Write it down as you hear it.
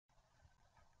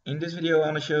In this video I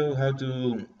want to show how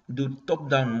to do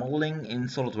top-down modeling in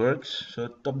SolidWorks. So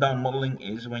top-down modeling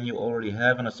is when you already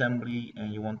have an assembly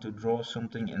and you want to draw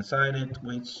something inside it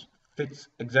which fits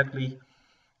exactly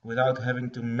without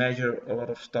having to measure a lot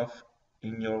of stuff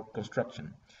in your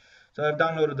construction. So I've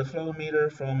downloaded the flow meter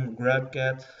from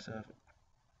GrabCAD. So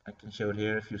I can show it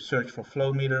here. If you search for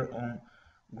flow meter on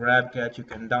GrabCAD, you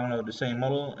can download the same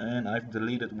model, and I've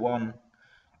deleted one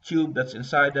tube that's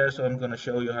inside there, so I'm going to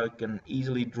show you how you can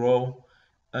easily draw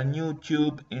a new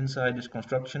tube inside this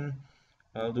construction.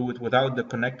 I'll do it without the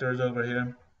connectors over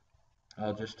here.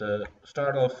 I'll just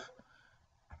start off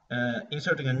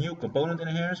inserting a new component in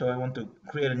here. So I want to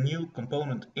create a new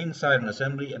component inside an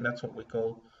assembly, and that's what we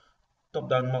call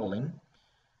top-down modeling.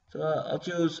 So I'll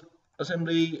choose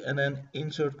assembly and then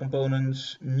insert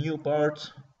components, new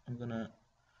part. I'm going to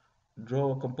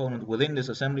draw a component within this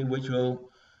assembly which will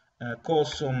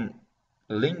cause some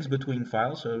links between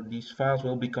files. So these files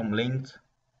will become linked,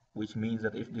 which means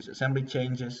that if this assembly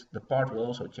changes, the part will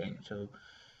also change. So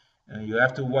you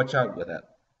have to watch out with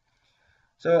that.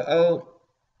 So I'll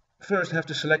first have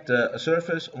to select a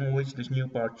surface on which this new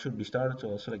part should be started. So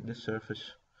I'll select this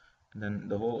surface, and then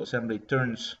the whole assembly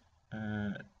turns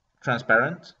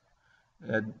transparent.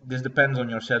 This depends on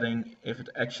your setting if it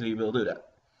actually will do that.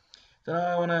 So now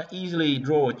I want to easily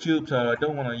draw a tube, so I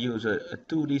don't want to use a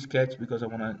 2D sketch because I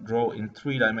want to draw in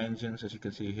 3 dimensions. As you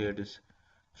can see here, this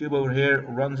tube over here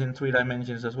runs in 3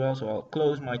 dimensions as well. So I'll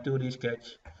close my 2D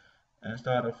sketch and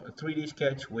start off a 3D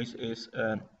sketch, which is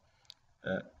a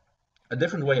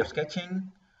different way of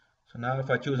sketching. So now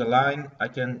if I choose a line, I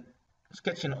can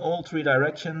sketch in all 3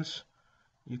 directions.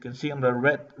 You can see on the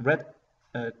red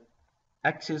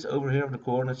axis over here of the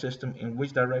coordinate system in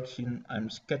which direction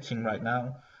I'm sketching right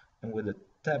now. And with the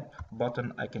tab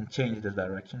button I can change this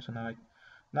direction. So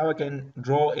now I can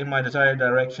draw in my desired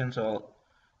direction. So I'll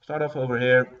start off over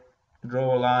here,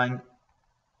 draw a line.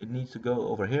 It needs to go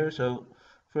over here. So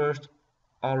first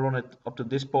I'll run it up to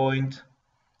this point,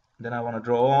 then I want to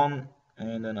draw on,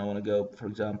 and then I want to go, for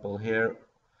example, here,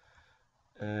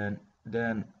 and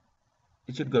then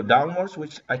it should go downwards,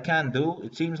 which I can do.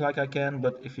 It seems like I can,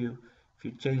 but if you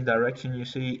change direction, you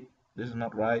see this is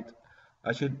not right.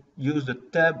 I should use the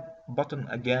tab button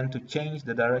again to change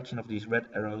the direction of these red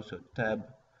arrows. So tab.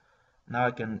 Now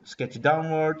I can sketch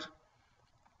downward.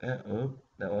 Oh,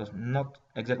 that was not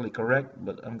exactly correct,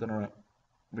 but I'm gonna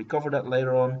recover that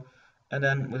later on. And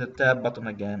then with the tab button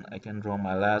again, I can draw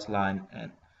my last line.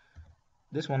 And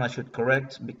this one I should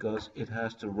correct because it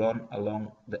has to run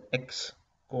along the X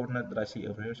coordinate that I see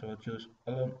over here. So I'll choose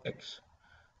along X,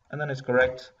 and then it's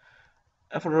correct.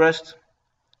 And for the rest,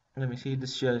 let me see,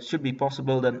 this should be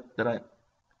possible then that I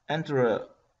enter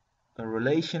a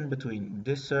relation between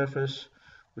this surface.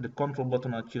 With the control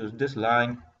button I'll choose this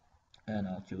line and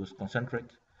I'll choose concentric.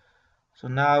 So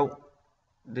now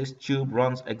this tube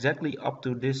runs exactly up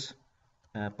to this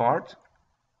part.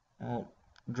 I'll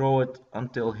draw it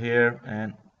until here,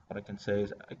 and what I can say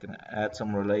is I can add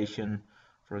some relation.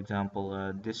 For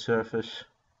example, this surface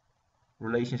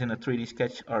relations in a 3D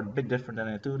sketch are a bit different than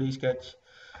in a 2D sketch.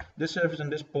 This surface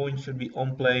and this point should be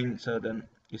on plane, so then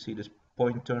you see this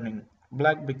point turning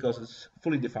black because it's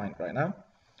fully defined right now.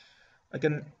 I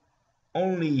can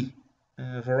only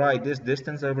vary this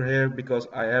distance over here because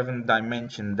I haven't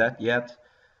dimensioned that yet.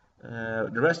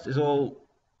 The rest is all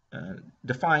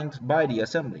defined by the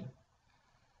assembly.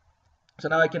 So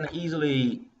now I can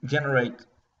easily generate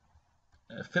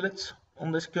fillets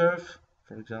on this curve.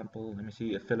 For example, let me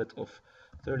see, a fillet of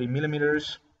 30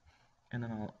 millimeters, and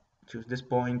then I'll choose this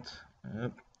point.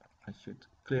 I should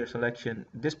clear selection,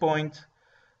 this point,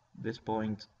 this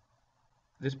point,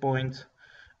 this point,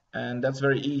 and that's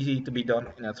very easy to be done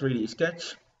in a 3D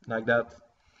sketch like that.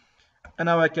 And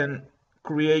now I can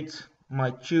create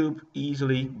my tube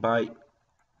easily by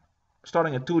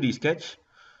starting a 2D sketch.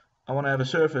 I want to have a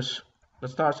surface that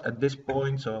starts at this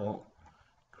point, so I'll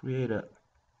create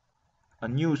a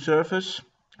new surface.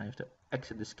 I have to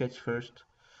exit the sketch first.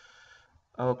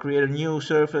 I'll create a new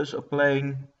surface, a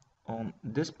plane on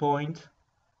this point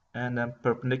and then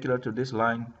perpendicular to this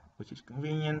line, which is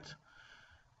convenient.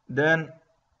 Then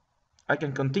I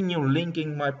can continue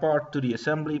linking my part to the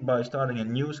assembly by starting a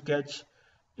new sketch.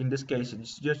 In this case it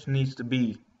just needs to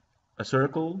be a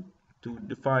circle to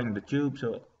define the tube.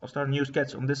 So I'll start a new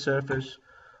sketch on this surface.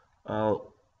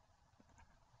 I'll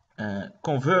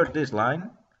convert this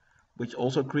line, which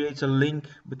also creates a link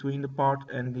between the part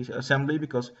and the assembly,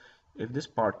 because if this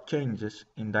part changes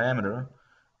in diameter,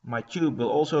 my tube will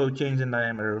also change in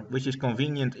diameter, which is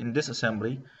convenient in this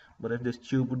assembly. But if this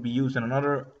tube would be used in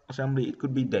another assembly, it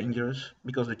could be dangerous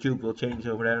because the tube will change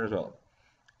over there as well.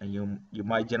 and you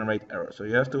might generate errors. So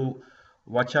you have to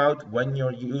watch out when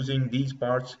you're using these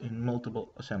parts in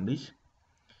multiple assemblies.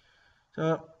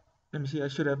 So let me see, I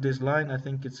should have this line. I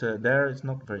think it's there. It's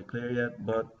not very clear yet,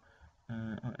 but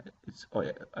oh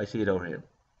yeah, I see it over here.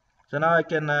 So now I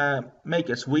can make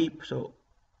a sweep. So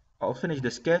I'll finish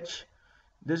the sketch.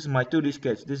 This is my 2D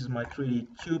sketch. This is my 3D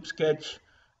tube sketch,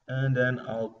 and then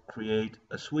I'll create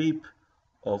a sweep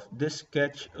of this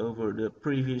sketch over the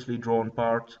previously drawn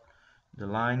part, the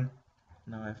line.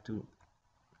 Now I have to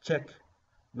check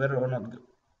whether or not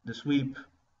the sweep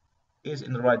is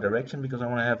in the right direction, because I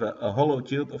want to have a hollow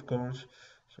tube, of course.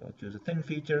 So I'll choose a thin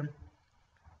feature,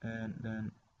 and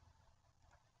then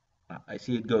I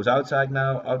see it goes outside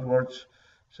now, outwards.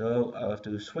 So I'll have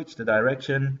to switch the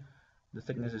direction. The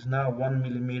thickness is now 1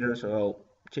 millimeter, so I'll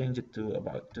change it to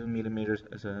about 2 millimeters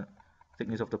as a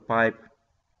thickness of the pipe.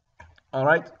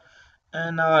 Alright,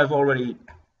 and now I've already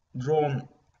drawn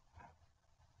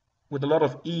with a lot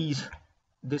of ease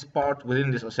this part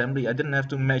within this assembly. I didn't have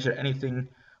to measure anything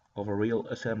of a real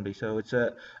assembly, so it's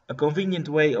a convenient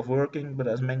way of working, but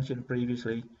as mentioned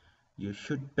previously, you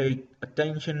should pay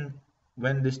attention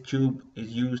when this tube is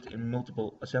used in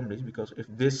multiple assemblies, because if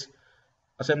this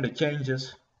assembly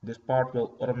changes, this part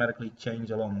will automatically change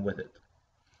along with it.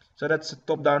 So that's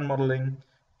top-down modeling.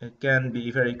 It can be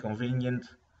very convenient.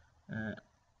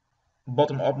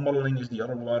 Bottom-up modeling is the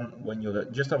other one, when you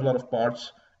just have a lot of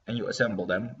parts and you assemble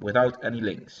them without any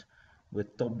links.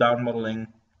 With top-down modeling,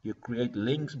 you create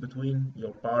links between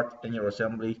your part and your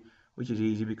assembly, which is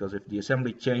easy because if the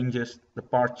assembly changes, the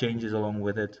part changes along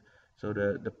with it. So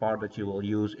the part that you will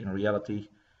use in reality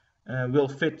will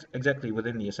fit exactly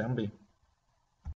within the assembly.